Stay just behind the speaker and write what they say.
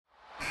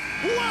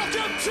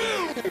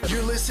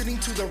You're listening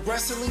to the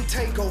Wrestling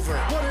Takeover.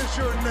 What is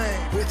your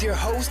name? With your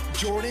host,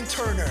 Jordan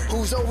Turner,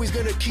 who's always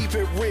going to keep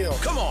it real.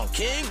 Come on,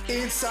 King.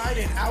 Inside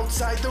and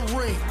outside the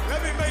ring.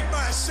 Let me make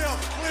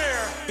myself clear.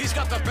 He's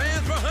got the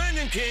fans behind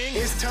him, King.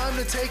 It's time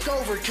to take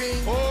over,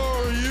 King.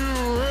 Are you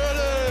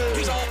ready?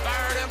 He's all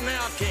fired up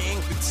now, King.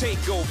 The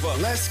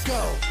Takeover. Let's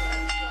go.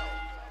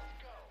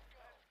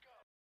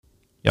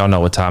 Y'all know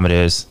what time it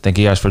is. Thank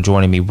you guys for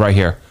joining me right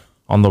here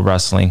on the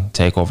Wrestling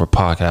Takeover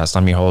podcast.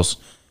 I'm your host,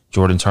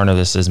 Jordan Turner.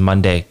 This is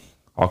Monday,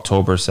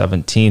 October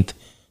 17th,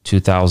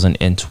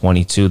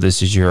 2022.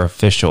 This is your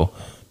official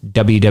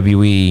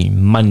WWE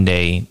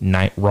Monday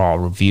Night Raw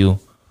review,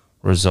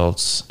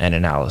 results, and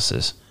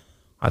analysis.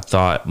 I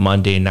thought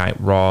Monday Night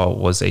Raw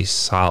was a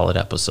solid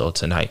episode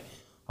tonight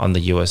on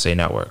the USA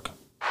Network.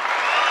 I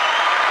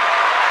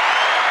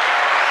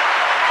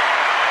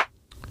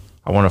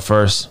want to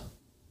first,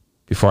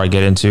 before I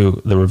get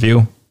into the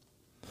review,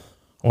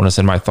 I want to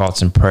send my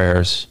thoughts and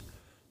prayers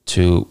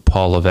to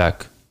Paul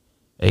Levesque,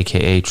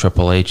 a.k.a.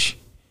 Triple H.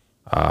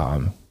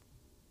 The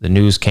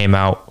news came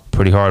out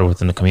pretty hard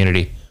within the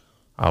community,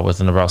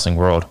 within the wrestling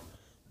world,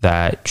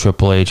 that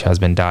Triple H has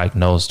been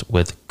diagnosed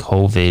with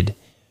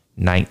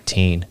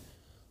COVID-19.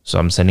 So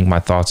I'm sending my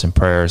thoughts and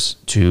prayers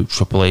to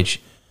Triple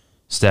H,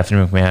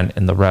 Stephanie McMahon,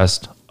 and the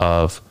rest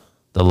of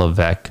the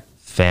Levesque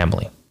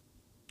family.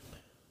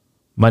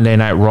 Monday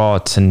Night Raw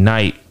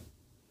tonight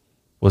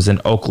was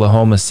in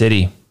Oklahoma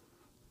City,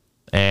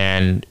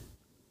 and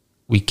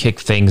we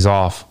kicked things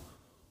off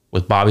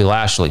with Bobby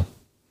Lashley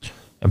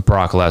and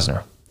Brock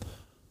Lesnar.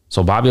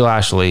 So Bobby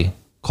Lashley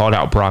called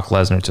out Brock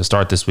Lesnar to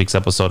start this week's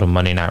episode of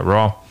Monday Night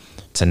Raw.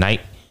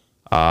 Tonight,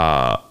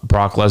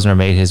 Brock Lesnar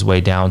made his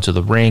way down to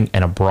the ring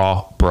and a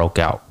brawl broke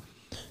out.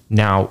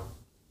 Now,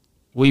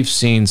 we've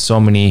seen so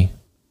many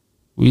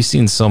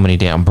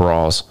damn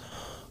brawls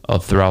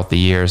throughout the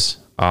years.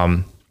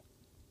 And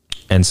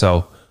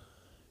so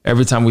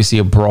every time we see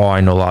a brawl,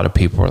 I know a lot of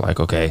people are like,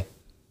 okay,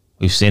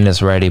 we've seen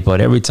this already,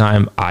 but every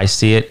time I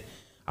see it,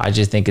 I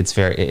just think it's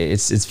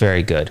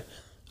very good.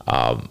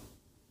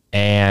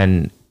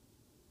 And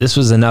this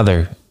was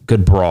another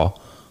good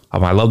brawl.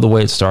 I love the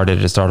way it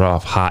started. It started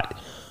off hot.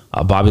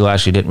 Bobby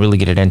Lashley didn't really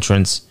get an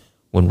entrance.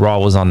 When Raw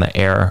was on the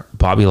air,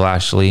 Bobby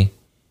Lashley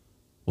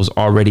was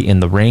already in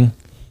the ring,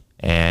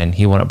 and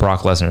he went at Brock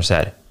Lesnar's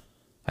head.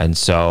 And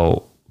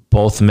so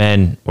both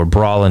men were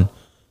brawling.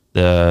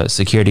 The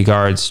security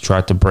guards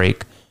tried to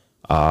break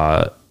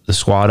the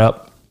squad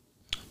up,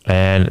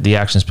 and the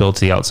action spilled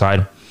to the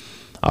outside.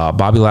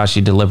 Bobby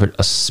Lashley delivered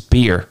a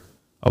spear,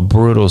 a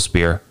brutal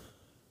spear,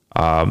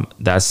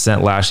 that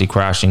sent Lashley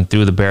crashing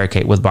through the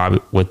barricade with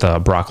Brock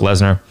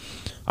Lesnar.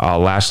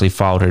 Lashley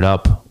followed it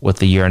up with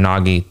the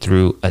Uranagi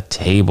through a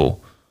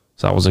table.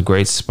 So that was a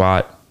great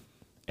spot.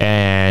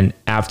 And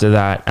after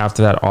that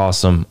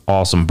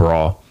awesome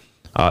brawl,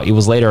 it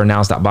was later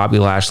announced that Bobby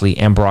Lashley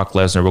and Brock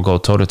Lesnar will go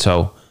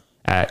toe-to-toe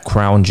at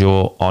Crown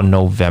Jewel on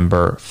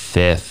November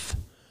 5th.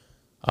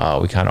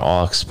 We kind of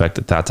all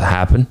expected that to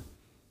happen.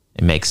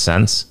 It makes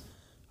sense.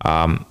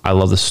 I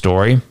love the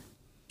story.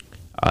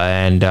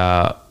 And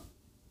I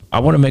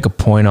want to make a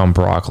point on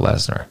Brock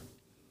Lesnar.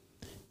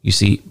 You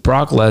see,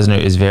 Brock Lesnar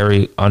is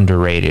very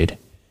underrated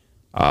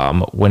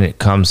when it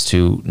comes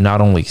to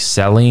not only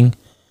selling,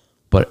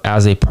 but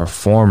as a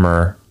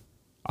performer.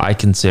 I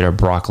consider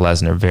Brock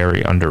Lesnar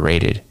very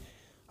underrated.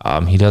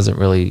 He doesn't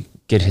really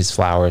get his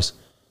flowers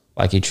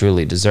like he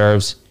truly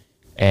deserves.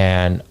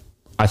 And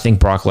I think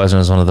Brock Lesnar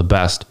is one of the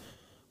best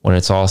when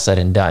it's all said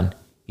and done.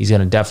 He's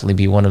going to definitely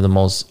be one of the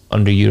most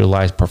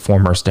underutilized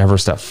performers to ever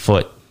step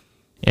foot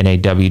in a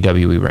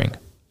WWE ring.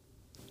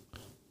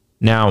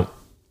 Now,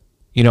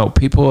 you know,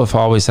 people have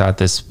always had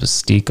this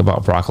mystique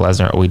about Brock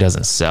Lesnar. Oh, he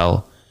doesn't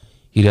sell.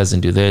 He doesn't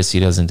do this. He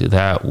doesn't do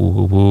that. Woo,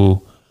 woo,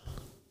 woo.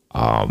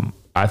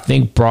 I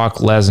think Brock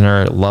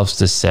Lesnar loves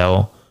to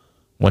sell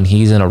when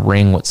he's in a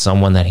ring with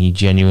someone that he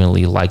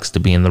genuinely likes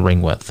to be in the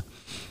ring with.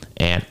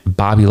 And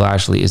Bobby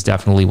Lashley is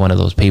definitely one of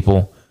those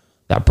people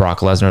that Brock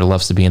Lesnar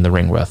loves to be in the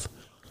ring with.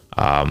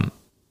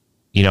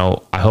 You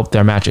know, I hope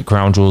their match at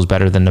Crown Jewel is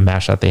better than the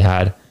match that they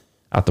had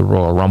at the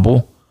Royal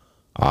Rumble.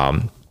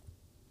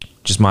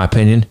 Just my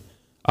opinion.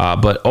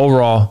 But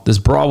overall, this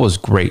brawl was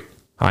great.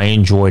 I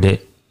enjoyed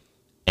it.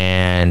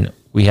 And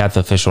we had the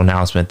official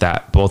announcement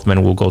that both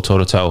men will go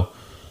toe-to-toe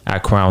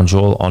at Crown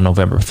Jewel on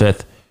November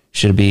 5th.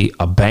 Should be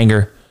a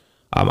banger.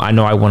 I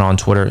know I went on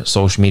Twitter,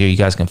 social media. You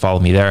guys can follow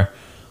me there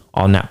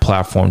on that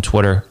platform,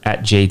 Twitter,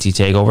 at JT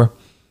Takeover.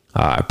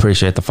 I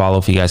appreciate the follow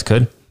if you guys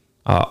could.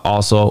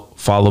 Also,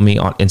 follow me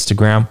on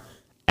Instagram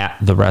at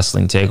The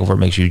Wrestling Takeover.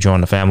 Make sure you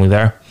join the family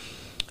there.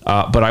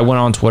 But I went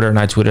on Twitter and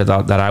I tweeted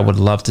out that I would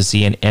love to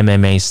see an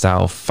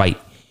MMA-style fight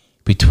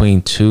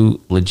between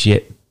two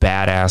legit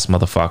badass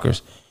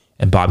motherfuckers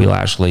and Bobby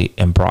Lashley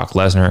and Brock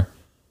Lesnar.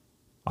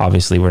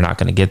 Obviously, we're not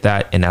going to get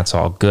that, and that's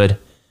all good.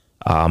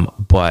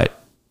 But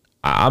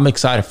I'm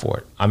excited for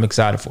it.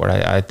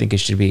 I think it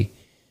should be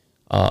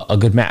a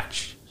good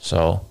match.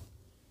 So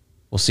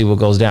we'll see what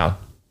goes down.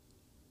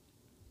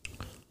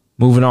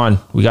 Moving on,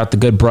 we got the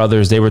Good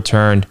Brothers. They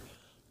returned,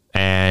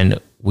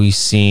 and we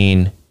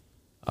seen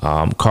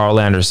Carl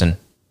Anderson,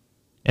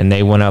 and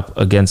they went up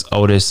against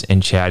Otis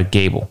and Chad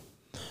Gable.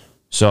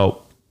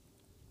 So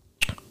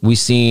we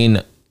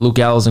seen Luke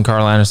Gallows and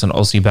Carl Anderson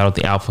OC battle at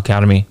the Alpha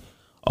Academy,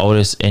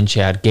 Otis and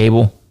Chad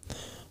Gable.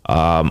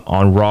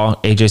 On Raw,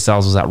 AJ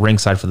Styles was at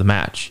ringside for the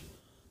match.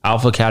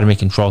 Alpha Academy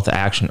controlled the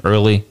action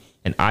early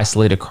and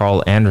isolated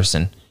Carl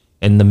Anderson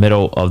in the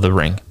middle of the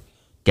ring.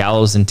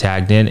 Gallows then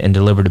tagged in and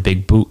delivered a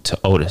big boot to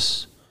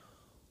Otis.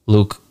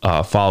 Luke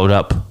followed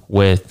up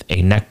with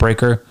a neck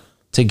breaker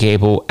to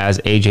Gable as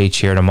AJ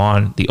cheered him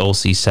on. The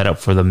OC set up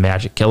for the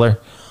Magic Killer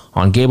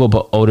on Gable,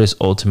 but Otis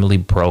ultimately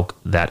broke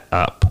that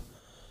up.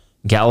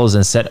 Gallows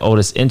then set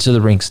Otis into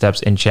the ring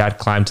steps, and Chad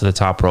climbed to the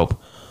top rope.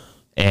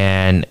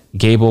 And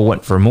Gable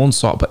went for a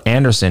moonsault, but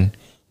Anderson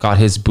got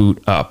his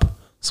boot up,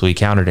 so he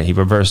countered it. He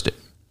reversed it.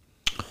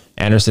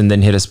 Anderson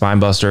then hit a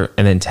spinebuster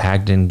and then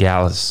tagged in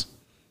Gallows.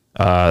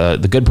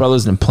 The Good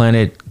Brothers then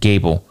planted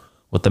Gable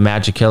with the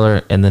Magic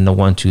Killer and then the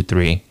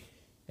 1-2-3,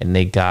 and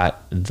they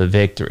got the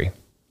victory.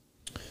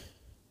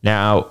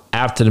 Now,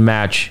 after the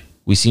match,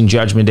 we seen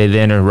Judgment Day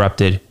then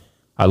interrupted.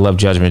 I love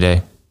Judgment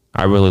Day.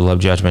 I really love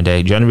Judgment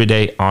Day. Judgment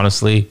Day,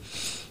 honestly,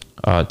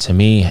 to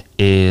me,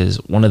 is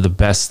one of the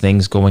best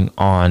things going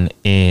on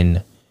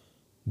in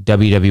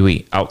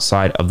WWE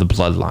outside of the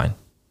Bloodline,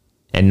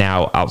 and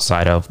now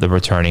outside of the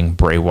returning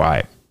Bray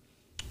Wyatt.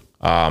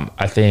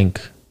 I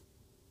think,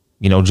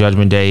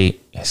 Judgment Day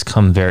has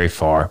come very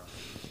far.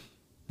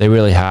 They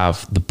really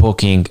have. The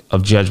booking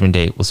of Judgment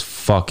Day was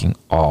fucking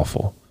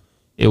awful.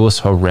 It was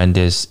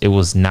horrendous. It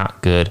was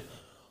not good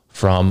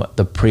from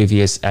the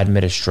previous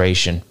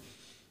administration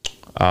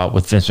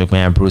with Vince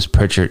McMahon, Bruce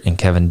Pritchard, and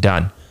Kevin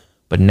Dunn.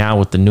 But now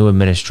with the new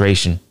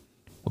administration,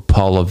 with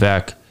Paul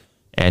Levesque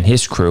and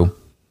his crew,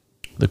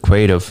 the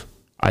creative,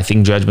 I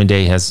think Judgment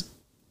Day has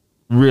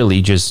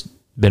really just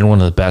been one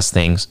of the best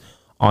things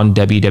on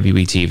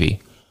WWE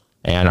TV.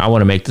 And I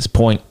want to make this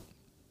point.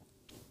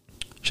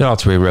 Shout out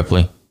to Rhea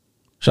Ripley.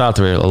 Shout out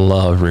to Rhea. I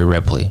love Rhea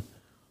Ripley.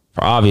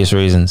 For obvious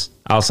reasons.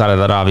 Outside of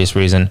that obvious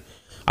reason,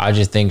 I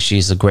just think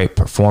she's a great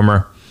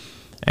performer.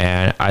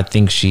 And I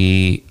think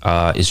she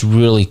is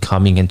really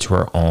coming into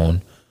her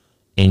own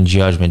in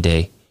Judgment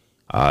Day.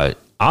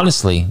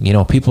 Honestly,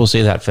 people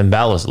say that Finn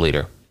Balor's the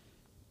leader.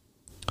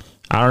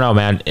 I don't know,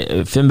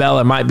 man. Finn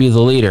Balor might be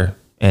the leader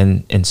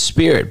in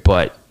spirit,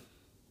 but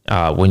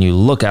when you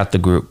look at the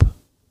group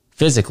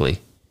physically,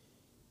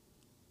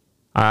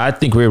 I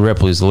think Rhea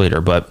Ripley's the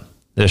leader, but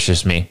that's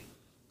just me.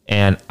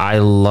 And I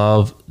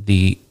love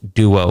the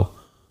duo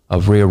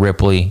of Rhea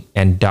Ripley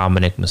and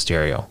Dominic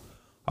Mysterio.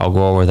 I'll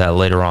go over that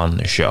later on in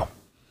the show.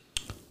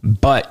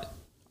 But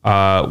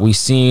we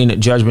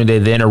seen Judgment Day.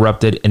 They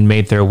interrupted and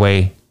made their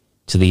way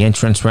to the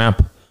entrance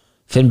ramp.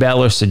 Finn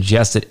Balor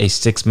suggested a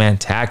 6-man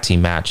tag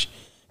team match,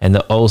 and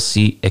the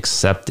OC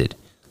accepted.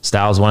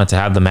 Styles wanted to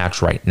have the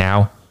match right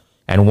now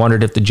and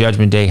wondered if the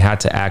Judgment Day had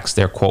to ask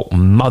their, quote,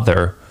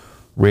 mother,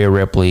 Rhea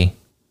Ripley.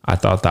 I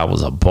thought that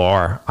was a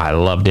bar. I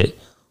loved it.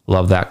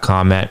 Love that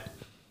comment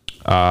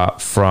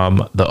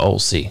from the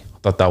OC. I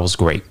thought that was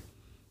great.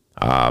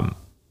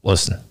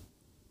 Listen,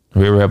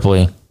 Rhea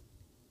Ripley.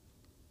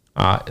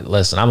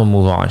 Listen, I'm going to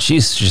move on.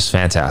 She's just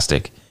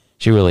fantastic.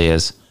 She really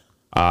is.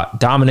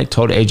 Dominic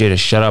told AJ to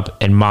shut up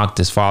and mocked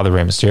his father,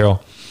 Rey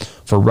Mysterio,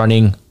 for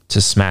running to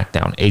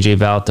SmackDown. AJ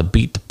vowed to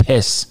beat the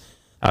piss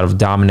out of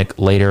Dominic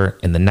later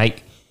in the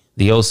night.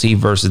 The OC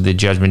versus the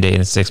Judgment Day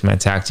in a 6-man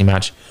tag team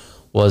match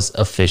was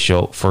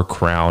official for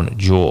Crown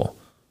Jewel.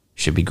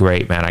 Should be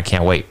great, man. I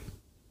can't wait.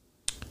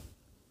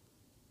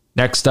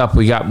 Next up,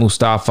 we got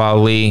Mustafa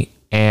Ali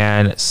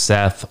and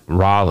Seth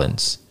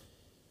Rollins.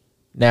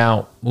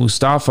 Now,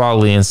 Mustafa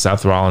Ali and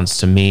Seth Rollins,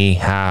 to me,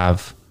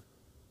 have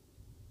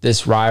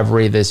this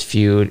rivalry, this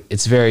feud.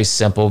 It's very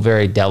simple,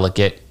 very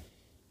delicate,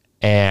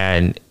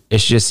 and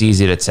it's just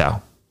easy to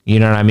tell. You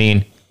know what I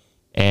mean?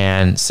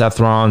 And Seth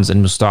Rollins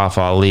and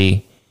Mustafa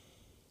Ali,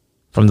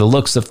 from the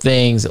looks of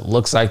things, it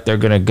looks like they're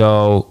going to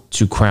go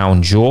to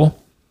Crown Jewel,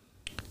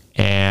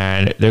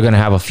 and they're going to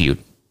have a feud.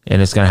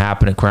 And it's going to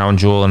happen at Crown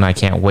Jewel, and I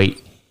can't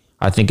wait.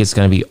 I think it's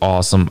going to be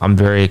awesome. I'm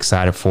very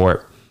excited for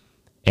it.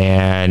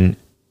 And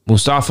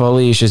Mustafa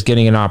Ali is just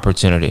getting an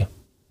opportunity.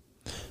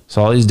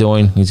 So all he's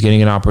doing, he's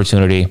getting an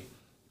opportunity,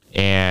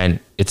 and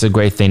it's a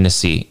great thing to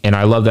see. And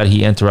I love that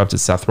he interrupted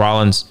Seth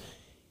Rollins.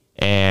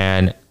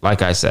 And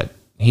like I said,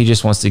 he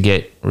just wants to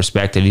get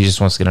respected. He just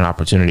wants to get an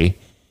opportunity.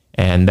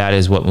 And that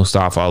is what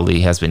Mustafa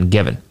Ali has been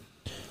given.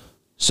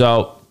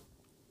 So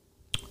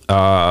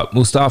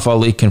Mustafa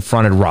Ali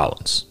confronted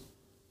Rollins.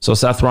 So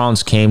Seth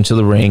Rollins came to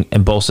the ring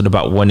and boasted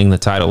about winning the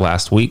title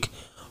last week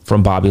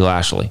from Bobby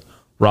Lashley.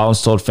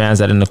 Rollins told fans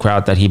that in the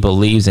crowd that he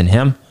believes in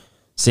him,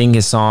 sing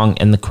his song,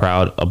 and the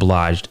crowd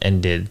obliged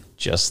and did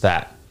just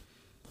that.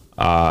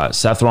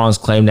 Seth Rollins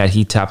claimed that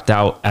he tapped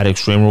out at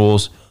Extreme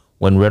Rules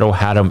when Riddle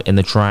had him in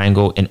the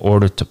triangle in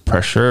order to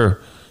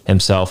pressure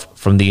himself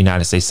from the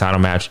United States title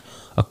match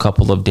a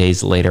couple of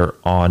days later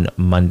on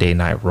Monday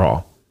Night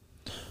Raw.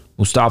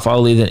 Mustafa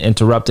Ali then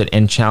interrupted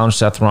and challenged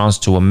Seth Rollins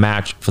to a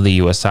match for the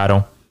U.S.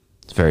 title.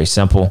 It's very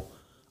simple.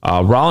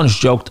 Rollins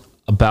joked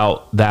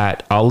about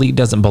that Ali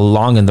doesn't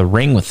belong in the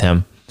ring with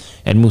him,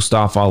 and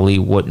Mustafa Ali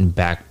wouldn't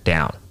back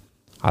down.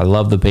 I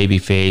love the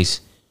babyface.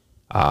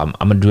 I'm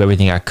going to do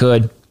everything I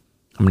could.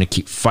 I'm going to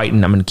keep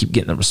fighting. I'm going to keep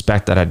getting the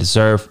respect that I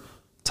deserve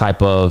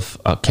type of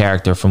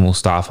character from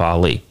Mustafa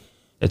Ali.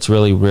 It's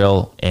really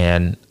real,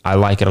 and I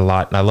like it a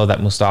lot. And I love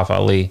that Mustafa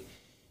Ali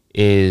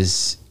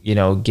is,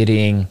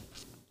 getting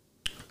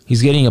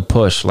a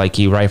push like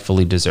he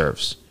rightfully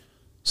deserves.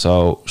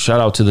 So shout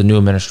out to the new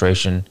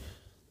administration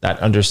that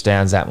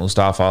understands that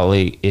Mustafa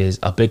Ali is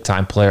a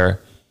big-time player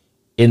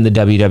in the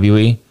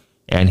WWE,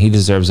 and he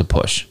deserves a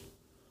push.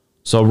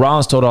 So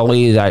Rollins told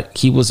Ali that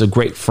he was a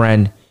great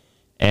friend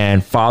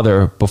and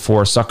father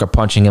before sucker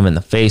punching him in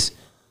the face.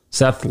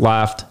 Seth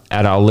laughed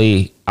at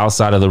Ali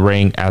outside of the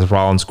ring as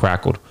Rollins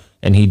crackled,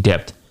 and he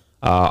dipped.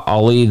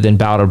 Ali then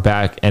battled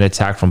back and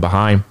attacked from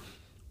behind.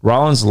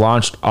 Rollins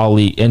launched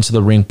Ali into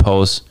the ring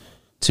post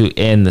to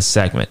end the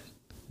segment.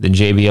 Then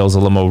JBL's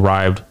limo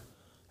arrived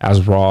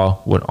as Raw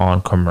went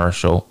on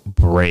commercial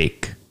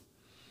break.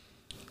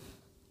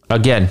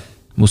 Again,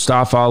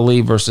 Mustafa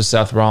Ali versus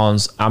Seth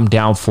Rollins. I'm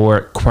down for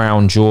it.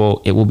 Crown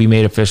Jewel. It will be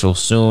made official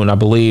soon, I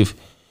believe.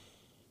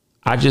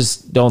 I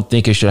just don't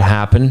think it should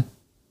happen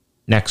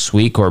next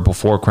week or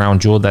before Crown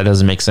Jewel. That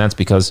doesn't make sense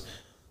because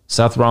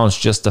Seth Rollins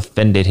just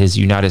defended his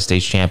United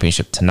States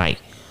Championship tonight.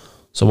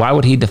 So why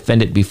would he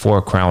defend it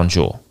before Crown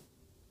Jewel?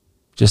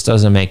 Just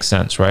doesn't make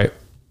sense, right?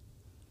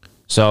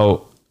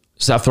 So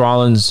Seth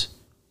Rollins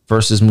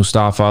versus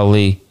Mustafa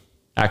Ali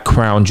at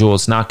Crown Jewel.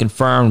 It's not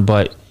confirmed,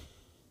 but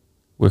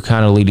we're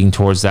kind of leading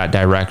towards that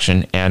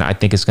direction. And I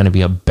think it's going to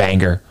be a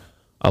banger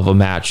of a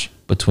match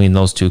between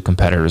those two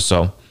competitors.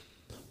 So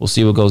we'll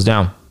see what goes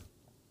down.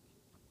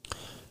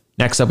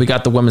 Next up, we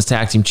got the women's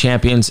tag team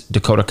champions,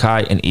 Dakota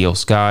Kai and Io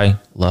Sky.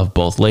 Love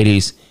both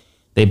ladies.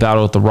 They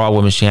battled with the Raw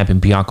Women's Champion,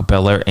 Bianca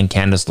Belair, and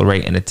Candice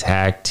LeRae in a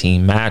tag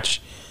team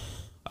match.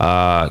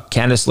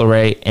 Candice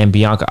LeRae and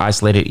Bianca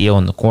isolated Io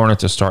in the corner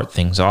to start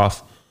things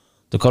off.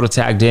 Dakota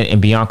tagged in,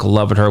 and Bianca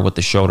levered her with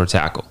the shoulder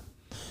tackle.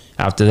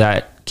 After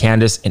that,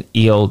 Candice and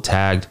Io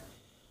tagged,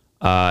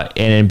 and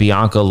then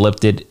Bianca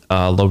lifted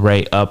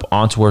LeRae up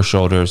onto her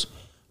shoulders.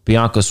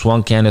 Bianca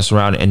swung Candice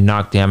around and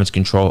knocked Damage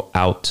Control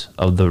out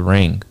of the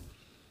ring.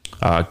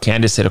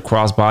 Candice hit a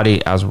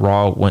crossbody as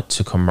Raw went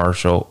to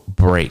commercial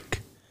break.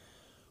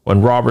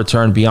 When Raw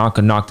returned,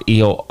 Bianca knocked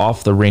Io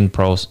off the ring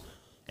post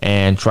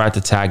and tried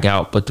to tag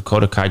out, but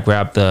Dakota Kai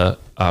grabbed the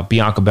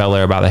Bianca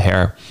Belair by the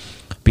hair.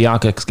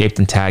 Bianca escaped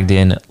and tagged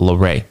in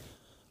LeRae.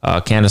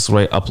 Candice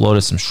LeRae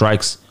uploaded some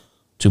strikes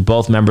to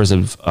both members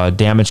of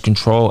Damage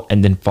Control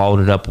and then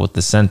followed it up with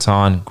the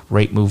senton.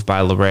 Great move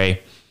by LeRae.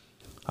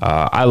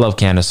 I love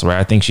Candice LeRae.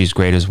 I think she's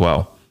great as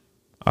well.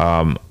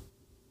 Candice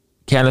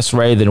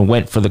LeRae then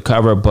went for the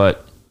cover,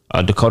 but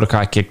Dakota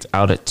Kai kicked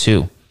out at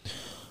 2.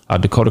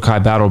 Dakota Kai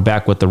battled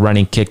back with the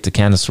running kick to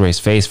Candice LeRae's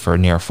face for a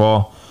near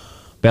fall.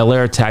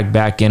 Belair tagged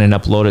back in and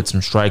uploaded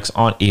some strikes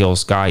on Io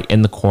Sky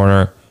in the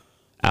corner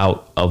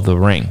out of the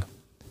ring.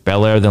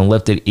 Belair then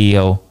lifted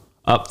Io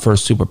up for a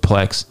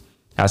superplex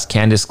as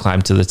Candice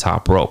climbed to the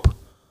top rope.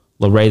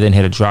 LeRae then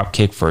hit a drop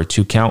kick for a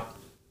 2 count.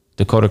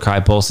 Dakota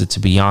Kai bolted to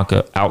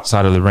Bianca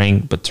outside of the ring,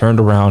 but turned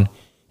around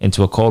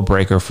into a cold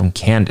breaker from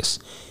Candice.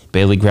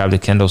 Bayley grabbed a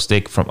kendo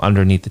stick from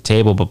underneath the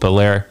table, but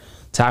Belair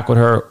tackled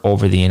her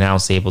over the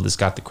announce table. This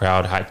got the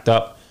crowd hyped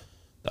up.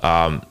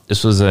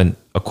 This was a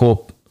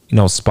cool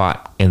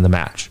spot in the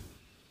match.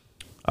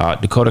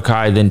 Dakota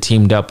Kai then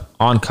teamed up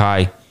on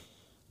Kai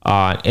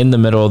in the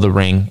middle of the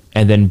ring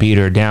and then beat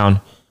her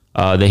down.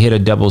 They hit a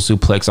double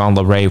suplex on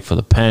LeRae for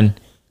the pin.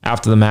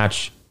 After the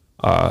match,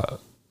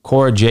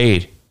 Cora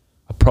Jade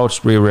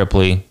approached Rhea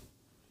Ripley.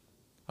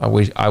 I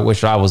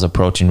wish I was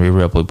approaching Rhea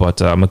Ripley,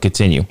 but I'm going to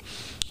continue.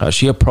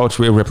 She approached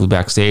Rhea Ripley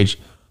backstage.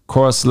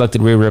 Cora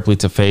selected Rhea Ripley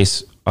to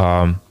face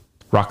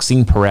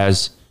Roxanne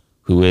Perez,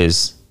 who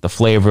is the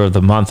flavor of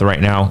the month right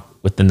now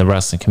within the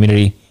wrestling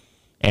community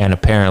and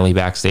apparently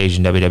backstage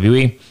in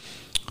WWE.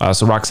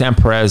 So Roxanne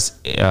Perez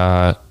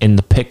in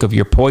the pick of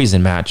your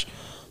poison match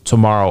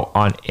tomorrow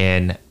on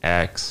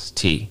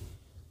NXT.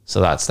 So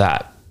that's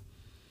that.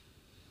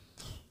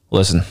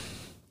 Listen,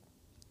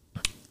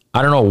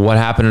 I don't know what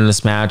happened in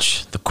this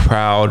match. The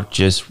crowd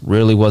just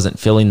really wasn't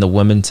feeling the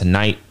women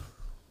tonight.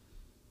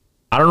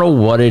 I don't know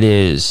what it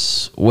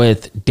is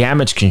with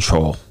Damage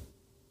Control.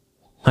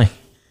 Like,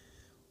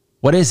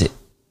 what is it?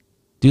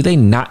 Do they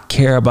not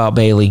care about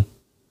Bayley?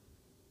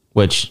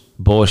 Which,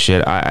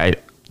 bullshit.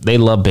 They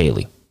love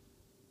Bayley.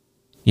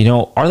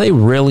 Are they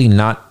really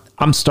not?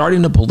 I'm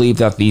starting to believe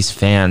that these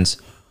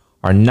fans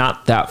are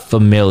not that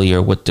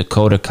familiar with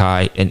Dakota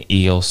Kai and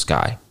Io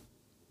Sky.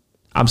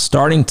 I'm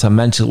starting to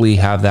mentally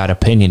have that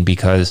opinion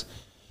because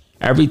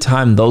every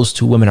time those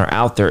two women are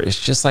out there, it's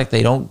just like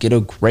they don't get a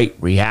great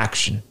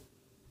reaction.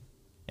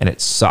 And it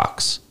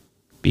sucks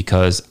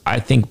because I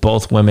think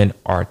both women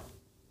are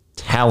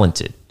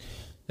talented.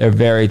 They're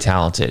very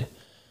talented,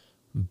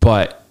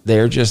 but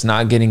they're just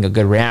not getting a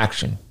good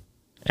reaction.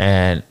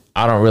 And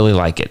I don't really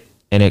like it.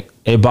 And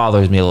it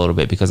bothers me a little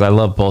bit because I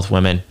love both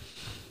women.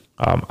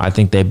 I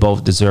think they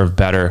both deserve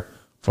better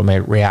from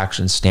a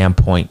reaction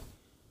standpoint.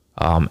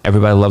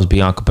 Everybody loves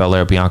Bianca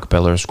Belair. Bianca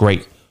Belair is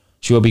great.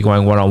 She will be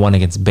going one-on-one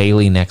against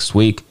Bayley next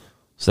week.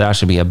 So that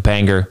should be a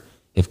banger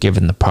if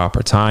given the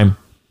proper time.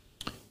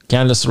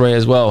 Candice LeRae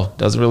as well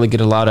doesn't really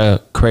get a lot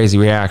of crazy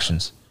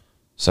reactions.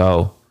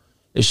 So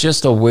it's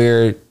just a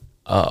weird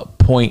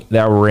point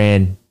that we're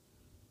in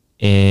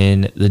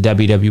the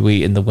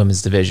WWE in the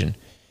women's division.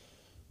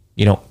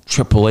 You know,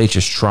 Triple H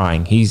is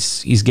trying.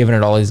 He's given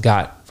it all he's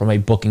got from a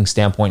booking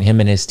standpoint. Him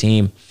and his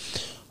team,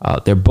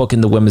 they're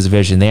booking the women's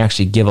division. They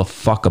actually give a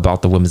fuck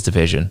about the women's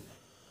division.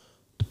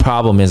 The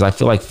problem is I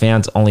feel like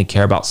fans only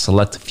care about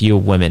select few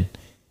women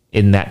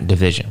in that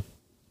division.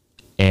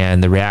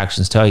 And the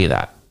reactions tell you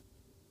that.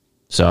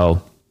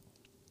 So,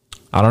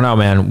 I don't know,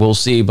 man. We'll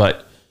see.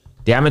 But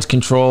Damage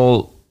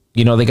Control,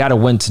 you know, they got to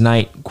win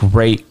tonight.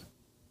 Great.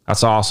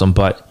 That's awesome.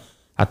 But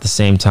at the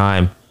same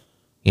time,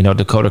 you know,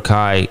 Dakota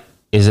Kai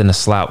isn't a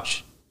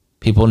slouch.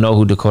 People know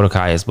who Dakota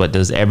Kai is, but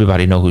does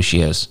everybody know who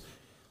she is?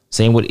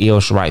 Same with Io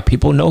Shirai.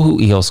 People know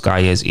who Io Sky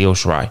is, Io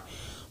Shirai.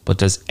 But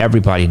does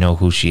everybody know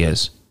who she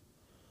is?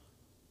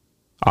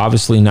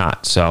 Obviously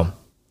not. So,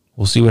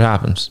 we'll see what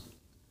happens.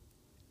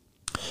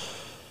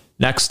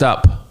 Next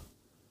up,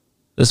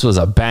 this was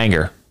a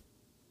banger,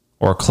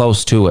 or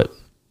close to it.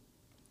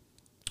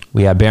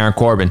 We had Baron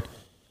Corbin.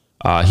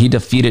 He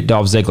defeated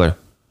Dolph Ziggler.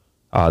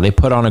 They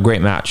put on a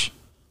great match.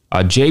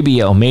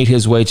 JBL made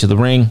his way to the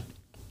ring.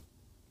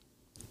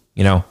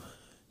 You know,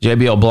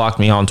 JBL blocked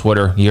me on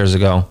Twitter years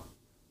ago.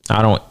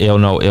 I don't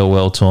no ill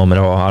will to him at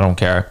all. I don't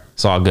care.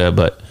 It's all good.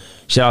 But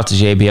shout out to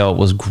JBL. It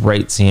was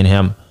great seeing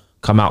him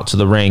come out to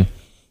the ring.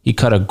 He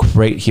cut a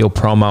great heel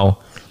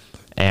promo.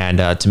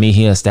 And to me,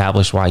 he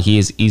established why he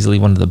is easily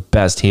one of the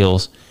best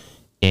heels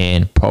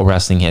in pro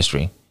wrestling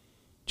history.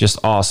 Just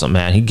awesome,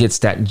 man. He gets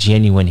that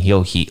genuine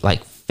heel heat.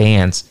 Like,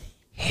 fans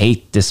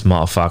hate this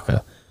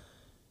motherfucker.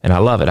 And I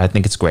love it. I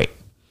think it's great.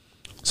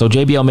 So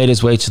JBL made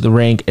his way to the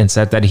ring and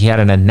said that he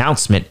had an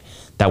announcement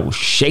that will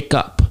shake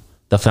up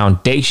the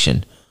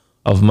foundation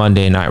of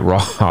Monday Night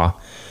Raw.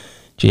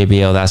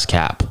 JBL, that's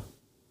cap.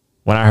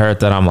 When I heard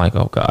that, I'm like,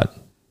 oh, God.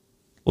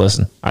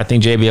 Listen, I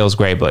think JBL is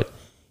great, but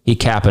he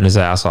capping his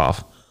ass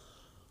off.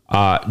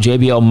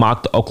 JBL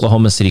mocked the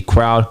Oklahoma City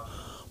crowd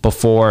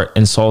before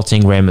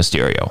insulting Rey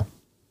Mysterio.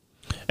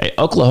 Hey,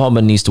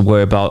 Oklahoma needs to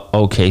worry about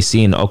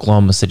OKC and the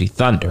Oklahoma City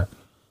Thunder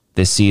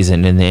this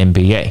season in the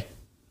NBA.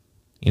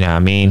 You know what I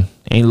mean?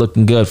 Ain't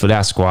looking good for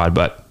that squad,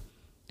 but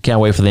can't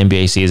wait for the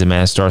NBA season,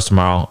 man. It starts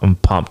tomorrow. I'm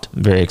pumped.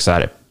 I'm very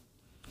excited.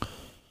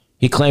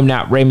 He claimed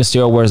that Rey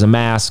Mysterio wears a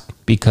mask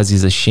because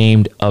he's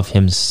ashamed of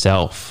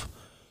himself.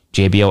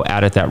 JBL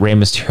added that Rey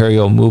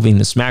Mysterio moving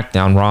the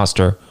SmackDown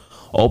roster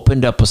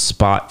opened up a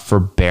spot for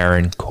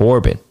Baron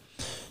Corbin.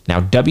 Now,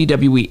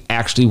 WWE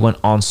actually went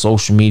on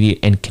social media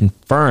and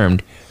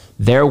confirmed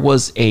there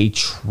was a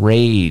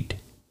trade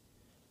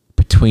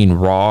between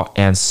Raw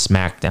and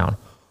SmackDown.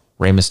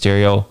 Rey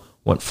Mysterio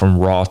went from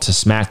Raw to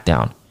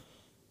SmackDown.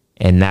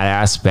 In that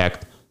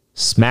aspect,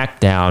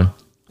 SmackDown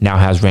now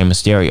has Rey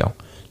Mysterio.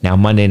 Now,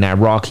 Monday Night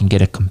Raw can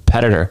get a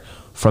competitor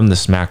from the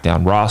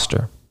SmackDown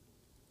roster.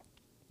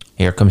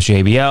 Here comes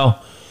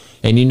JBL.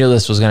 And you knew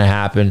this was going to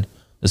happen.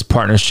 This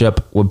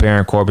partnership with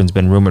Baron Corbin's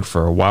been rumored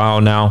for a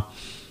while now.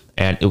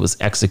 And it was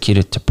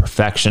executed to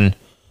perfection.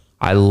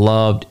 I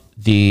loved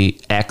the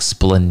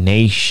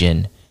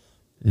explanation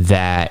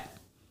that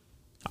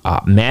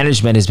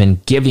management has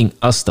been giving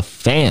us, the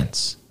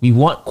fans. We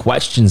want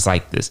questions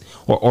like this.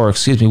 Or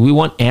excuse me, we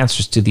want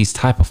answers to these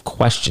type of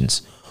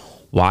questions.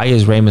 Why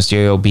is Rey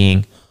Mysterio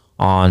being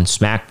on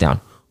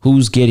SmackDown?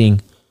 Who's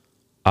getting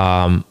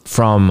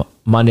from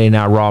Monday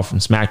Night Raw from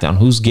SmackDown?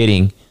 Who's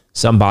getting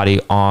somebody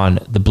on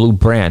the blue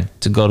brand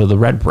to go to the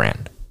red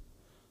brand?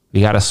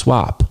 We got to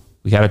swap.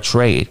 We got to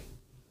trade.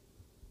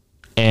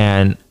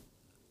 And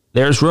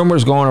there's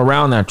rumors going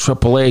around that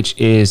Triple H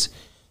is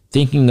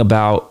thinking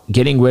about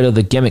getting rid of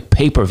the gimmick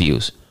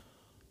pay-per-views.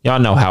 Y'all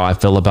know how I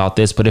feel about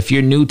this, but if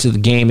you're new to the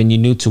game and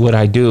you're new to what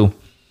I do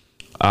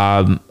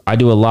a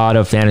lot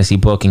of fantasy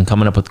booking,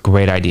 coming up with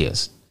great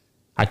ideas.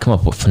 I come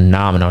up with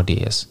phenomenal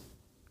ideas.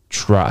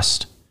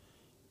 Trust.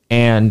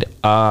 And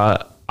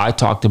I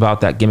talked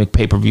about that gimmick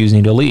pay-per-views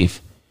need to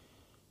leave.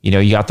 You know,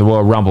 you got the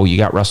Royal Rumble, you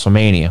got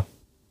WrestleMania,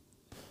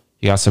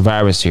 you got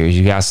Survivor Series,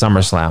 you got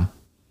SummerSlam.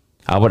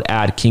 I would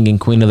add King and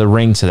Queen of the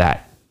Ring to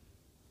that.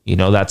 You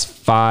know, that's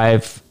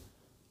 5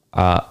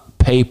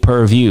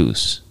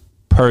 pay-per-views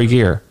per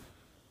year.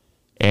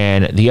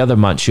 And the other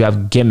months, you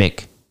have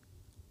gimmick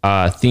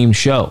themed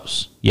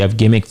shows. You have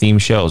gimmick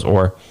themed shows,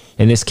 or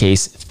in this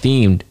case,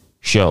 themed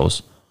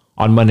shows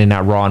on Monday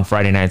Night Raw and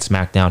Friday Night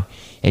SmackDown.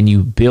 And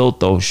you build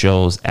those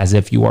shows as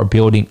if you are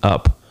building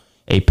up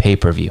a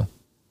pay-per-view.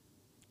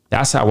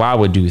 That's how I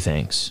would do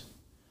things.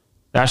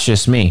 That's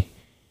just me.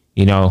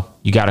 You know,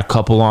 you got a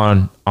couple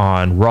on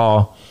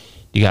Raw.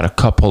 You got a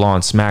couple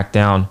on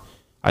SmackDown.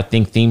 I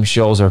think theme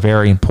shows are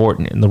very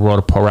important in the world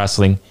of pro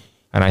wrestling.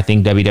 And I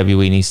think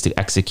WWE needs to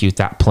execute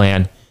that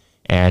plan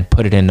and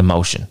put it into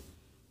motion.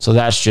 So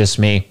that's just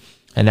me.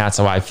 And that's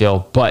how I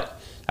feel. But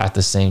at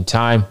the same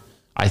time,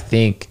 I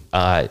think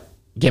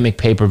gimmick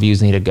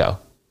pay-per-views need to go.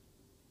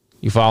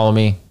 You follow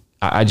me?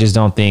 I just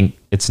don't think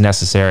it's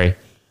necessary.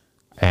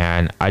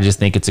 And I just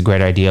think it's a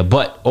great idea.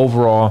 But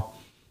overall,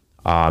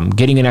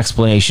 getting an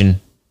explanation,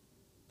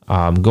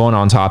 going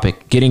on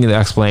topic, getting the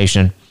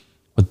explanation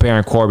with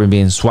Baron Corbin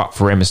being swapped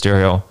for Rey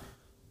Mysterio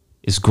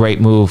is a great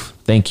move.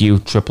 Thank you,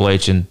 Triple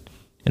H and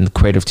the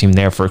creative team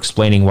there for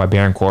explaining why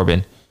Baron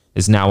Corbin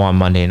is now on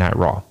Monday Night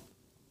Raw.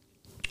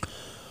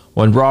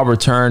 When Raw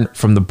returned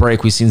from the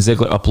break, we seen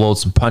Ziggler upload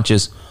some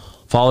punches,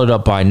 followed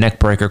up by a neck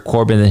breaker.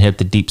 Corbin then hit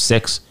the deep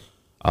six.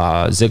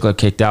 Ziggler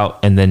kicked out,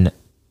 and then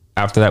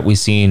after that, we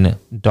seen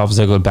Dolph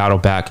Ziggler battle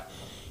back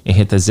and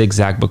hit the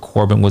zigzag, but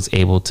Corbin was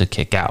able to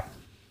kick out.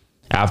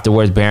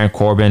 Afterwards, Baron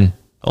Corbin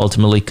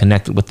ultimately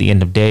connected with the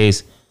End of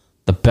Days,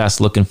 the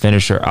best looking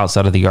finisher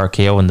outside of the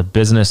RKO in the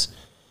business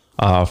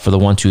for the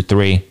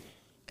 1-2-3,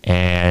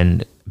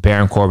 and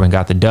Baron Corbin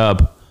got the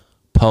dub.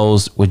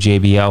 Posed with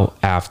JBL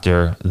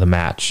after the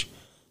match.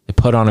 They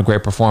put on a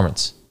great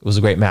performance. It was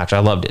a great match. I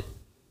loved it.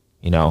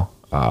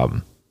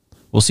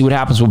 We'll see what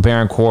happens with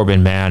Baron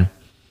Corbin, man,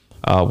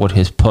 with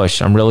his push.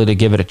 I'm really to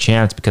give it a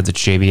chance because it's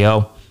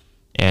JBL,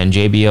 and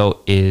JBL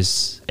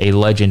is a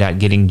legend at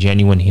getting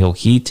genuine heel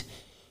heat.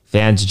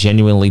 Fans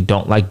genuinely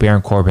don't like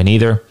Baron Corbin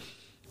either,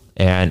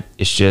 and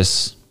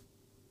it's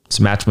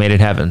a match made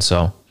in heaven,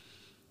 so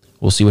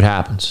we'll see what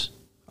happens.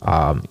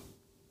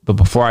 But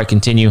before I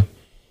continue,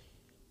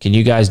 can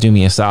you guys do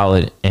me a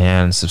solid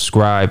and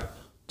subscribe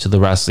to the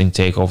Wrestling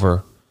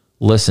Takeover?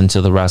 Listen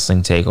to the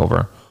Wrestling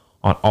Takeover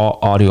on all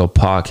audio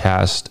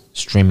podcast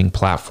streaming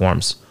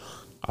platforms.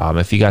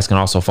 If you guys can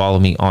also follow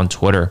me on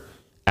Twitter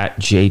at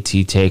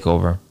JT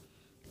Takeover,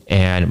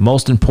 and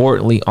most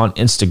importantly on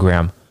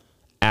Instagram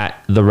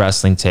at the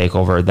Wrestling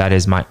Takeover. That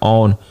is my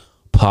own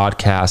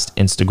podcast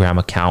Instagram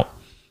account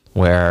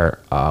where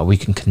we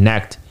can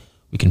connect,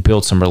 we can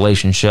build some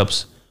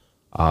relationships.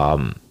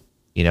 I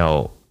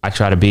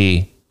try to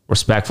be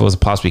respectful as I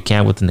possibly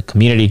can within the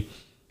community.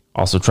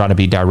 Also try to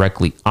be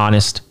directly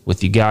honest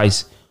with you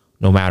guys,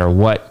 no matter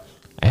what.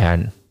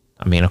 And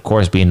I mean, of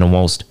course, being the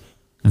most,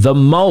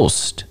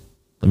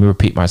 let me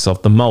repeat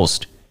myself, the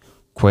most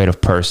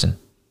creative person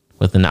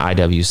within the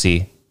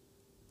IWC.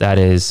 That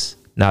is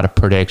not a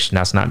prediction.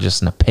 That's not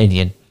just an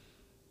opinion.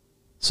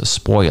 It's a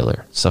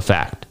spoiler. It's a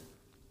fact.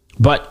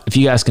 But if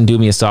you guys can do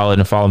me a solid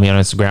and follow me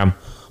on Instagram,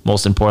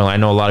 most importantly, I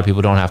know a lot of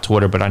people don't have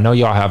Twitter, but I know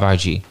y'all have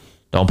IG.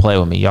 Don't play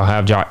with me. Y'all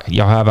have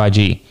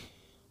IG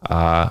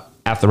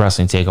at the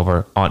Wrestling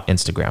Takeover on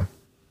Instagram.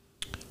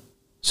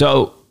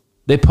 So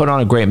they put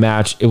on a great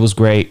match. It was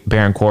great.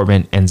 Baron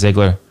Corbin and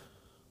Ziggler.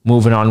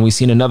 Moving on, we've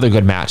seen another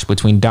good match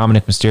between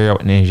Dominic Mysterio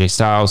and AJ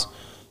Styles.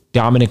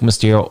 Dominic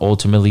Mysterio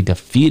ultimately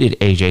defeated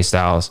AJ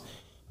Styles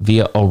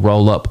via a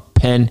roll-up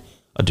pin,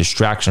 a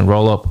distraction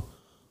roll-up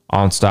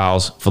on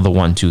Styles for the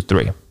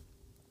 1-2-3.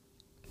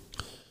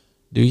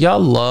 Do y'all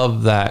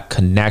love that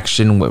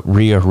connection with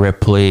Rhea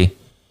Ripley?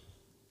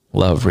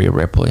 Love Rhea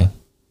Ripley.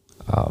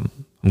 I'm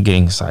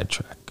getting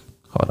sidetracked.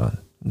 Hold on.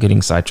 I'm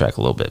getting sidetracked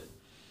a little bit.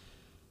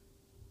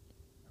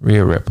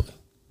 Rhea Ripley.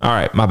 All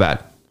right, my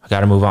bad. I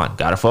got to move on.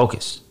 Got to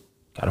focus.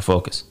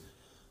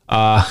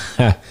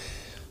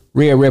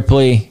 Rhea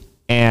Ripley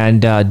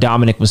and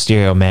Dominic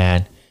Mysterio,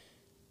 man.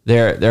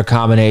 Their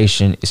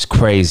combination is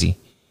crazy.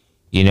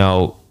 You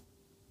know,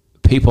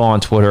 people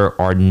on Twitter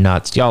are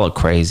nuts. Y'all are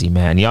crazy,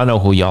 man. Y'all know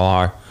who y'all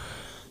are.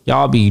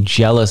 Y'all be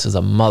jealous as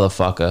a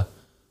motherfucker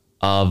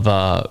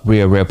of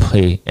Rhea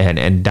Ripley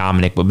and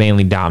Dominic, but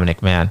mainly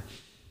Dominic, man.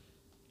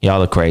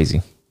 Y'all are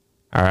crazy.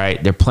 All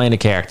right? They're playing a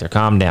character.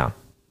 Calm down.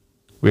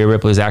 Rhea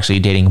Ripley is actually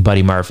dating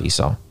Buddy Murphy,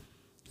 so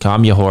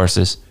calm your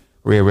horses.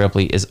 Rhea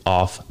Ripley is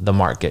off the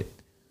market.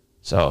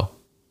 So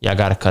y'all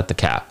got to cut the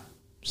cap.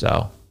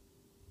 So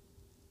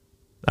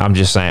I'm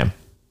just saying.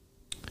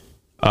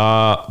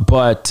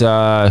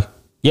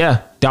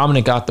 Yeah,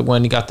 Dominic got the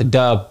win. He got the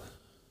dub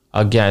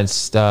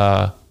against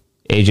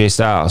AJ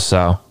Styles.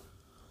 So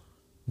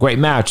great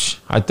match.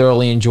 I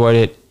thoroughly enjoyed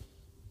it.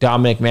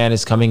 Dominic, man,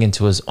 is coming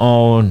into his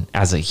own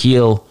as a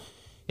heel.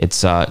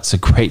 It's a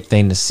great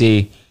thing to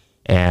see.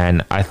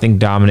 And I think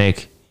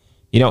Dominic,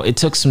 it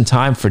took some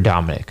time for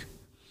Dominic.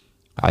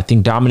 I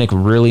think Dominic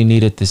really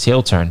needed this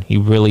heel turn. He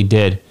really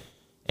did.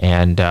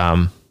 And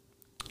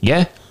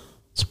yeah,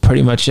 that's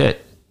pretty much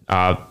it.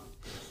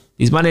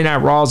 These Monday Night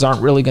Raws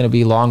aren't really going to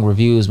be long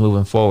reviews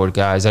moving forward,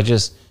 guys.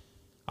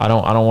 I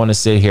don't want to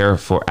sit here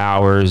for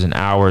hours and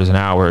hours and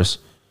hours,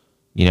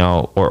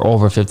 or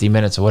over 50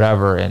 minutes or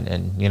whatever,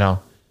 and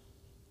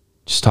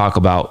just talk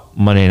about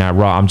Monday Night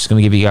Raw. I'm just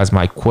going to give you guys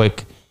my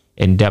quick,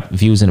 in-depth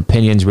views and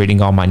opinions,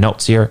 reading all my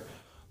notes here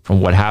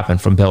from what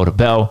happened from bell to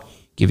bell,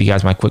 give you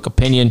guys my quick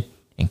opinion,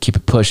 and keep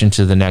it pushing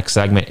to the next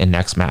segment and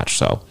next match.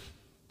 So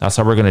that's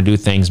how we're going to do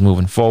things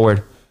moving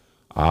forward.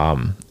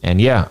 And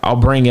yeah, I'll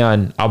bring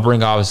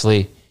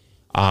obviously,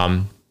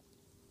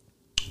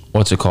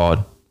 what's it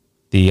called?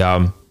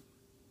 The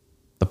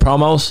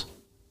promos,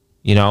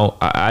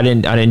 I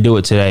didn't do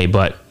it today,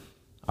 but,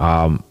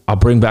 I'll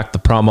bring back the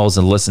promos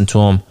and listen to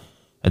them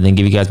and then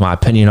give you guys my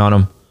opinion on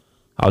them.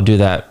 I'll do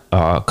that,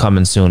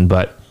 coming soon,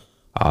 but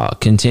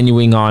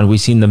Continuing on,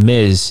 we've seen The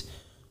Miz.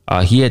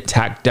 He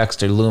attacked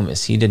Dexter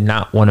Lumis. He did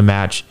not want a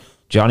match.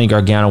 Johnny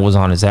Gargano was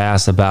on his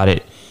ass about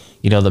it.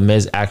 You know, The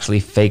Miz actually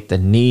faked a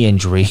knee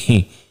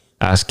injury.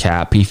 Ass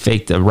Cap. He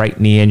faked a right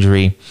knee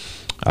injury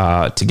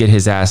to get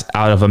his ass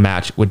out of a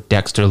match with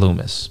Dexter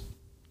Lumis.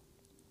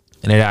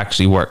 And it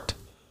actually worked.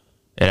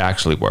 It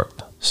actually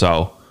worked.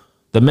 So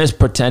The Miz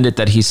pretended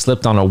that he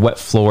slipped on a wet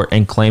floor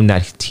and claimed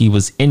that he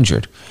was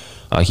injured.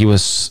 He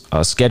was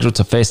scheduled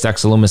to face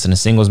Dexter Lumis in a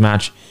singles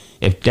match.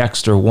 If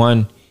Dexter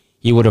won,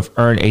 he would have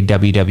earned a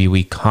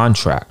WWE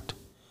contract.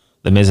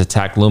 The Miz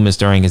attacked Lumis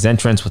during his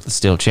entrance with a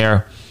steel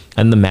chair,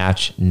 and the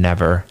match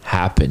never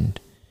happened.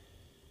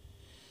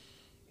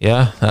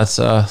 Yeah,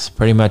 that's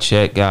pretty much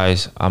it,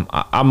 guys.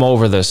 I'm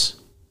over this.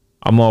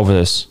 I'm over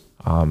this.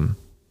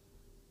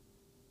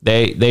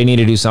 They need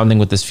to do something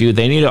with this feud.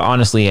 They need to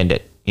honestly end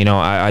it. You know,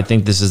 I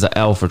think this is an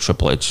L for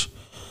Triple H.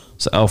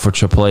 It's an L for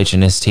Triple H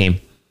and his team.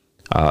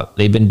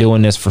 They've been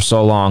doing this for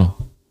so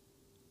long.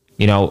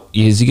 You know,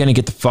 is he going to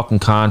get the fucking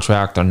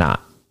contract or not?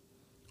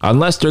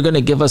 Unless they're going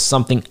to give us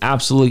something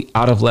absolutely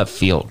out of left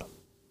field.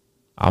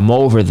 I'm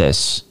over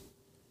this.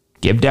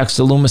 Give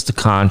Dexter Lumis the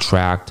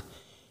contract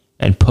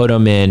and put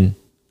him in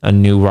a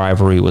new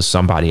rivalry with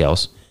somebody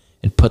else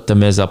and put The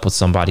Miz up with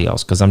somebody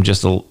else. Because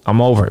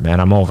I'm over it, man.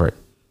 I'm over it.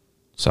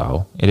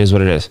 So it is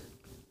what it is.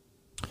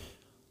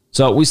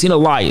 So we've seen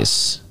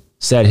Elias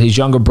said his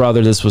younger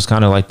brother, this was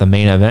kind of like the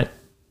main event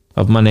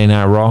of Monday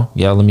Night Raw.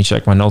 Yeah, let me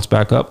check my notes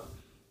back up.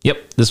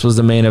 Yep, this was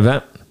the main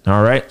event.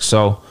 All right,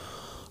 so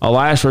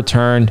Elias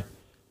returned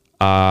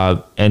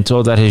and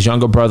told that his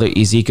younger brother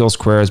Ezekiel's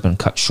career has been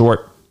cut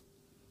short.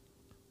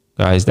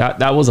 Guys,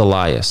 that was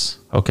Elias,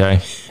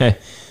 okay?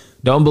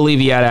 Don't believe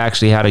he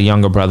actually had a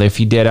younger brother. If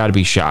he did, I'd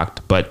be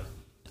shocked. But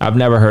I've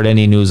never heard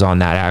any news on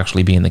that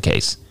actually being the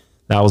case.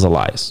 That was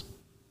Elias.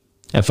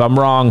 If I'm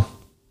wrong,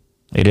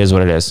 it is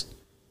what it is.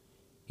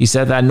 He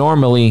said that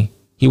normally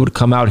he would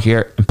come out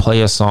here and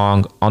play a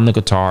song on the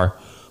guitar,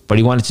 but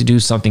he wanted to do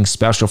something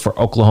special for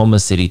Oklahoma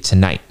City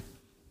tonight.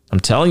 I'm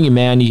telling you,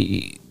 man,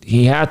 he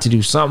had to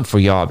do something for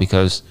y'all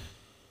because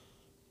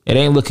it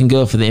ain't looking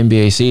good for the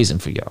NBA season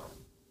for y'all.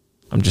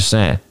 I'm just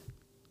saying.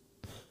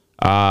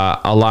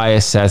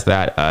 Elias says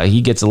that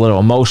he gets a little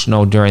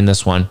emotional during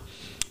this one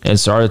and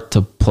started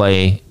to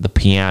play the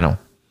piano.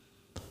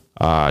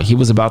 He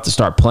was about to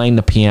start playing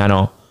the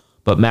piano,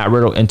 but Matt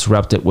Riddle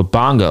interrupted with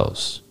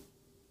bongos.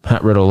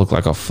 Matt Riddle looked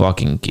like a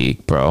fucking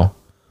geek, bro.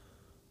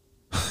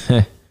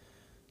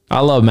 I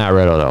love Matt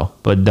Riddle, though.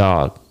 But,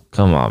 dog,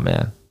 come on,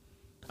 man.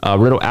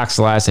 Riddle asks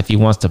Elias if he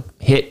wants to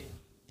hit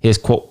his,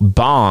 quote,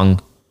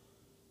 bong.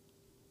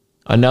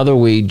 Another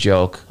weed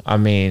joke. I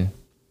mean,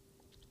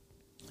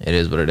 it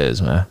is what it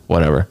is, man.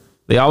 Whatever.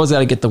 They always got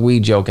to get the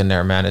weed joke in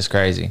there, man. It's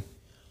crazy.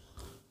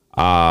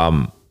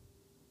 And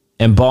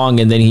bong,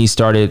 and then he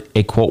started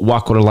a, quote,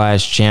 walk with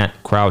Elias chant.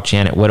 Crowd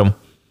chanted with him.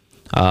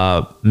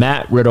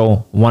 Matt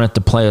Riddle wanted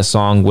to play a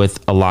song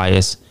with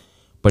Elias,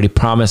 but he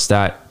promised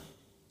that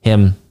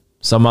him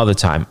some other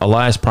time.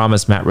 Elias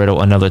promised Matt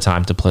Riddle another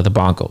time to play the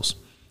bongos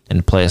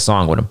and play a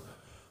song with him.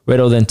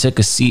 Riddle then took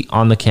a seat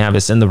on the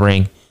canvas in the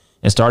ring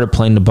and started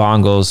playing the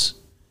bongos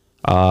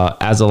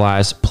as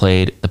Elias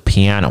played the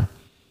piano.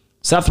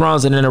 Seth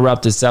Rollins then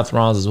interrupted. Seth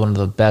Rollins is one of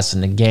the best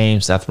in the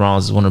game. Seth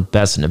Rollins is one of the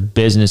best in the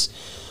business.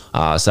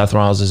 Seth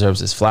Rollins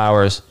deserves his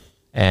flowers,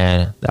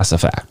 and that's a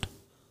fact.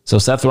 So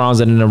Seth Rollins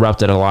then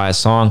interrupted Elias'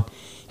 song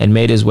and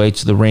made his way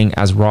to the ring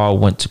as Raw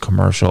went to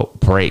commercial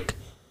break.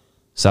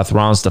 Seth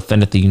Rollins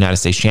defended the United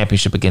States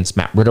Championship against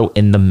Matt Riddle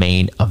in the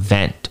main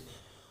event.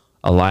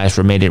 Elias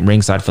remained at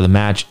ringside for the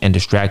match and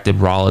distracted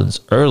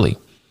Rollins early.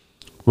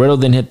 Riddle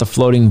then hit the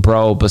floating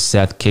bro, but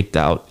Seth kicked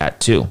out at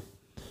 2.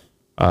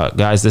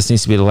 Guys, this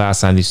needs to be the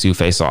last time these two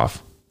face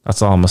off.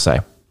 That's all I'm going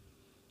to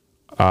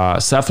say.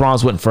 Seth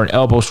Rollins went for an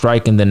elbow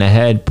strike and then a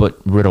head, but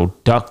Riddle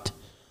ducked.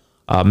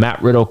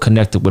 Matt Riddle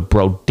connected with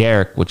bro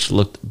Derek, which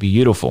looked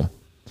beautiful.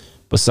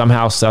 But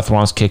somehow Seth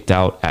Rollins kicked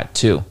out at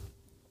 2.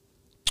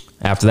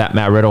 After that,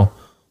 Matt Riddle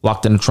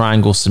locked in a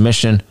triangle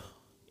submission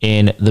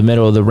in the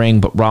middle of the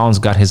ring, but Rollins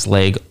got his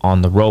leg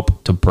on the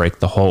rope to break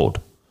the hold.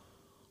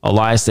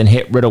 Elias then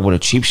hit Riddle with a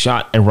cheap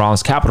shot, and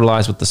Rollins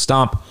capitalized with the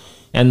stomp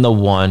and the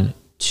 1,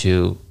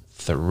 2,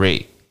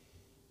 3.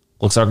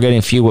 Looks like we're getting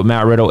a feud with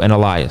Matt Riddle and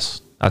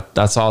Elias.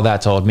 That's all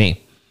that told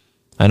me.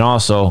 And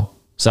also,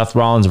 Seth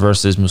Rollins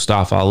versus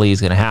Mustafa Ali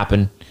is going to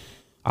happen.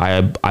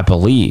 I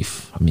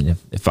believe. I mean,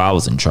 if I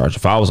was in charge,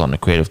 if I was on the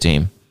creative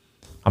team,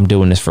 I'm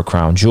doing this for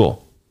Crown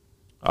Jewel.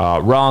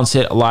 Rollins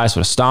hit Elias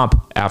with a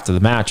stomp after the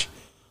match.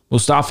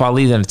 Mustafa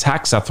Ali then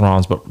attacked Seth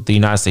Rollins, but the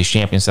United States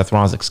champion Seth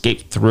Rollins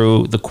escaped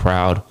through the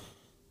crowd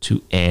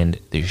to end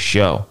the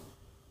show.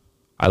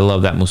 I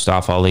love that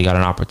Mustafa Ali got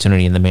an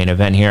opportunity in the main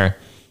event here.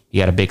 He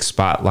had a big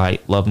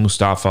spotlight. Love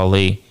Mustafa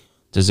Ali.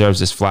 Deserves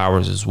his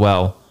flowers as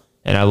well.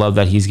 And I love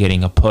that he's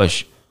getting a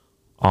push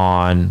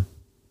on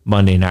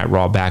Monday Night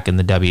Raw back in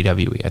the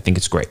WWE. I think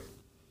it's great.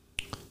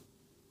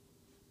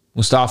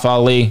 Mustafa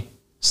Ali,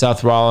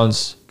 Seth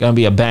Rollins, going to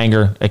be a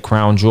banger at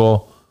Crown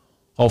Jewel.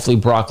 Hopefully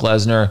Brock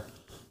Lesnar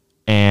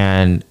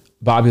and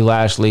Bobby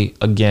Lashley,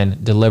 again,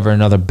 deliver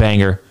another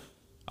banger.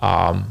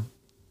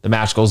 The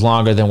match goes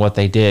longer than what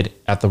they did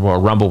at the Royal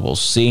Rumble. We'll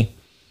see.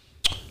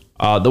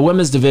 The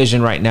women's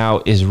division right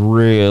now is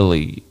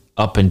really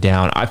up and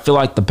down. I feel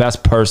like the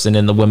best person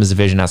in the women's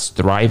division that's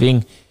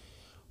thriving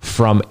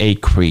from a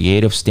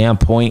creative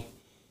standpoint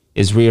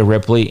is Rhea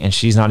Ripley, and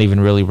she's not even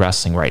really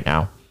wrestling right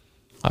now.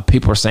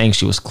 People are saying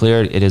she was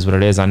cleared. It is what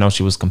it is. I know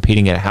she was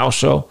competing at a house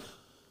show.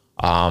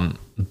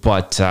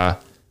 But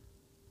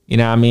you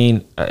know what I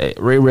mean?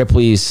 Rhea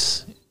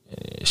Ripley's,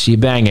 she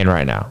banging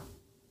right now.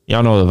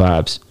 Y'all know the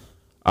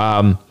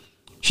vibes.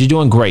 She's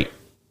doing great.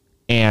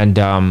 And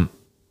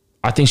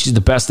I think she's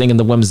the best thing in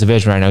the women's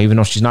division right now, even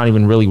though she's not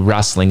even really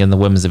wrestling in the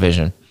women's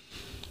division.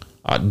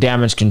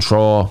 Damage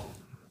Control.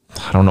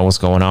 I don't know what's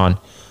going on.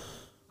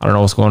 I don't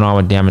know what's going on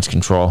with Damage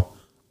Control.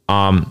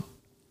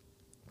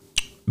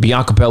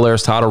 Bianca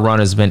Belair's title run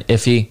has been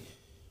iffy.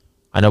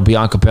 I know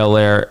Bianca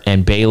Belair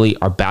and Bayley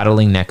are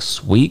battling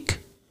next week.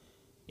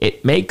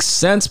 It makes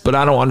sense, but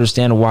I don't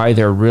understand why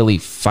they're really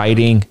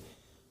fighting.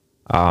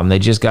 They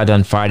just got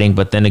done fighting,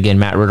 but then again,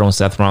 Matt Riddle and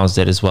Seth Rollins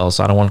did as well,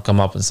 so I don't want to come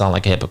up and sound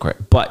like a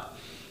hypocrite. But,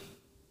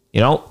 you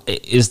know,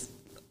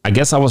 I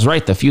guess I was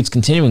right. The feud's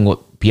continuing with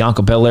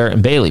Bianca Belair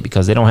and Bayley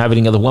because they don't have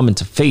any other woman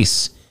to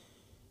face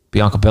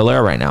Bianca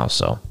Belair right now.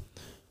 So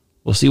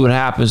we'll see what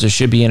happens. It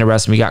should be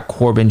interesting. We got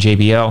Corbin,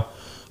 JBL.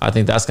 I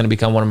think that's going to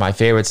become one of my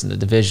favorites in the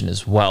division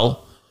as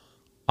well.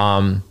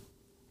 Yeah,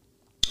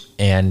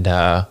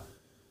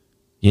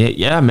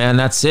 man,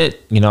 that's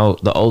it. You know,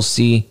 the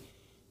OC,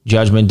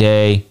 Judgment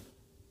Day,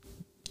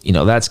 you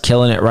know, that's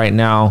killing it right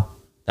now.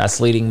 That's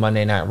leading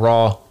Monday Night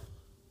Raw.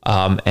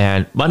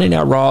 And Monday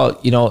Night Raw,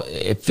 you know,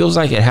 it feels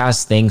like it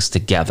has things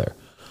together.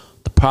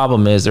 The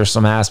problem is there's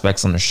some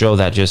aspects on the show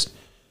that just,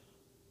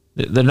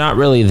 they're not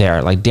really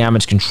there. Like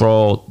Damage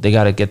Control, they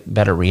got to get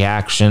better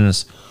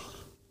reactions.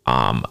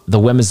 The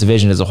women's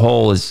division as a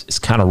whole is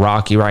kind of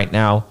rocky right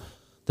now.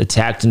 The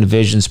tag team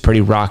division is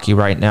pretty rocky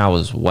right now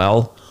as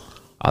well.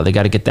 They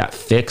got to get that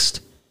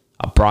fixed.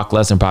 Brock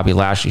Lesnar, Bobby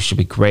Lashley should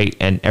be great.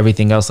 And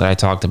everything else that I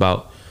talked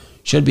about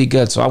should be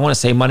good. So I want to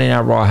say Monday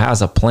Night Raw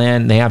has a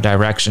plan. They have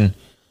direction.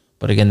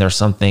 But again, there's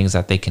some things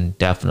that they can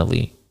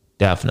definitely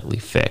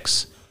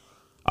fix.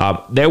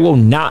 There will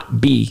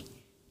not be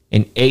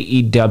an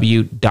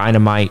AEW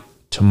Dynamite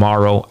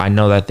tomorrow. I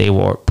know that they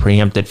were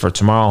preempted for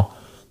tomorrow.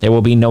 There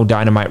will be no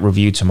Dynamite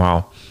review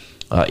tomorrow.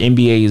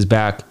 NBA is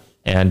back,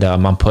 and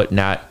I'm putting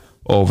that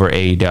over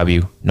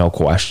AEW, no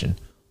question.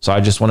 So I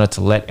just wanted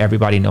to let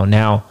everybody know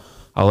now.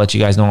 I'll let you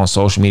guys know on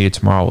social media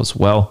tomorrow as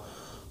well.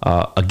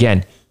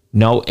 Again,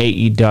 no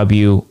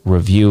AEW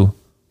review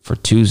for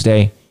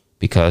Tuesday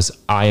because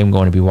I am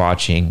going to be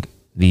watching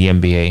the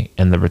NBA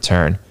and the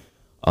return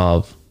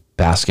of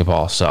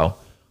basketball. So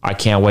I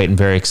can't wait and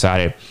very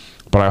excited.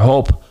 But I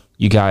hope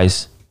you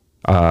guys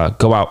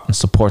go out and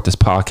support this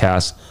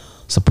podcast,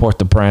 support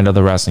the brand of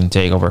the Wrestling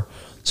Takeover,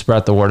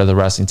 spread the word of the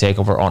Wrestling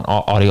Takeover on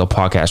all audio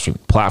podcast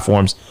streaming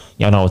platforms.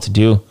 Y'all know what to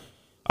do.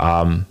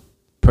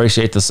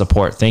 Appreciate the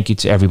support. Thank you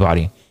to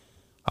everybody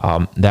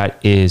that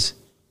is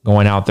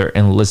going out there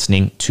and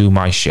listening to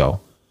my show.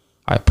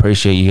 I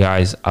appreciate you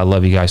guys. I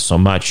love you guys so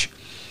much.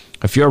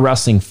 If you're a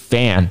wrestling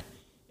fan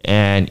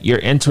and you're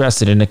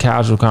interested in a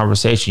casual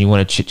conversation, you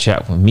want to chit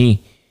chat with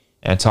me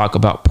and talk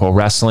about pro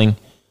wrestling,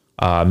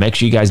 make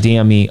sure you guys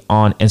DM me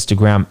on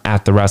Instagram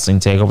at The Wrestling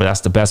Takeover.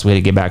 That's the best way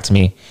to get back to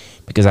me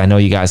because I know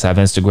you guys have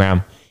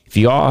Instagram. If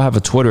you all have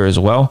a Twitter as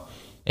well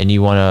and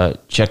you want to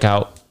check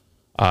out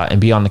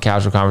and be on the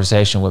casual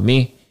conversation with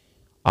me,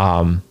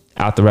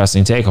 at The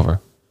Wrestling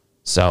Takeover.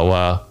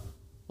 So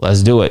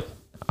let's do it.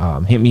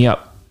 Hit me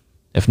up.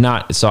 If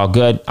not, it's all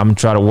good. I'm going to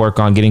try to work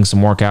on getting some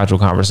more casual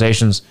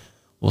conversations.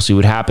 We'll see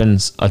what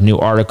happens. A new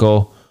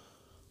article.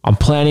 I'm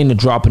planning to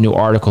drop a new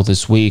article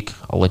this week.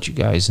 I'll let you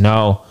guys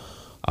know.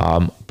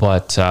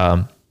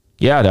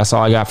 Yeah, that's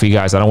all I got for you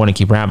guys. I don't want to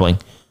keep rambling.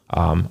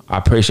 I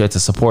appreciate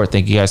the support.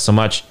 Thank you guys so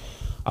much.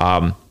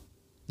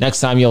 Next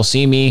time you'll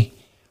see me,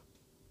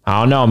 I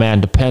don't know,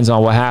 man. Depends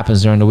on what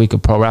happens during the week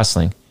of pro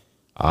wrestling.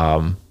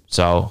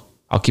 So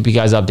I'll keep you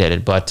guys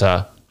updated. But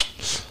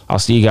I'll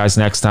see you guys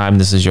next time.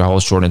 This is your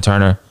host, Jordan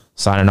Turner,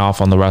 signing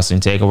off on the Wrestling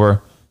Takeover.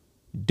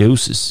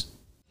 Deuces.